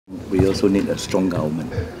we also need a strong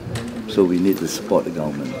government. So we need to support the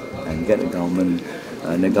government and get the government,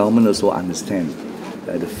 and the government also understand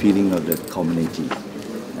the feeling of the community,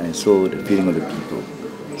 and so the feeling of the people.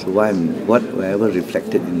 So whatever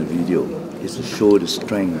reflected in the video is to show the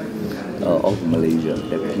strength of Malaysia,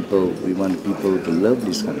 that we want people to love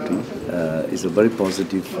this country. It's a very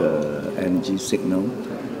positive energy signal.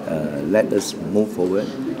 Let us move forward,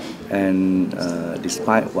 and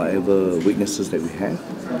despite whatever weaknesses that we have,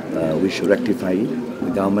 we should rectify it.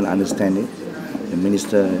 The government understand it. The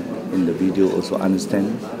minister in the video also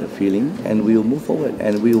understand the feeling, and we will move forward,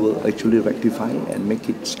 and we will actually rectify it and make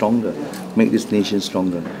it stronger, make this nation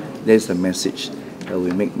stronger. There's a message that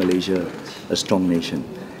we make Malaysia a strong nation.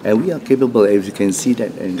 And we are capable, as you can see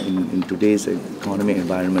that in today's economic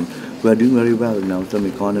environment, we are doing very well in our term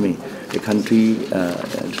economy. The country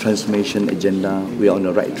transformation agenda, we are on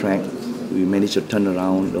the right track. We managed to turn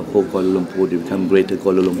around the whole Kuala Lumpur to become greater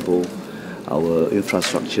Kuala Lumpur. Our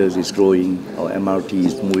infrastructure is growing, our MRT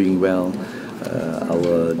is moving well,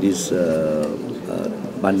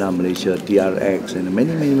 Bandar Malaysia, TRX, and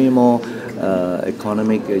many more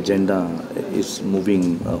economic agenda is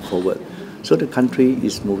moving forward. So the country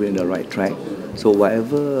is moving in the right track. So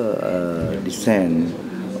whatever dissent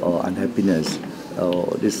or unhappiness,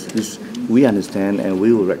 we understand, and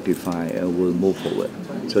we will rectify and will move forward.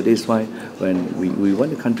 So that's why when we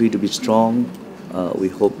want the country to be strong, we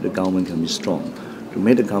hope the government can be strong. To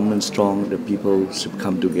make the government strong, the people should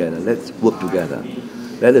come together. Let's work together.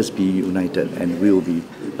 Let us be united, and we will be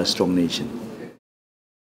a strong nation.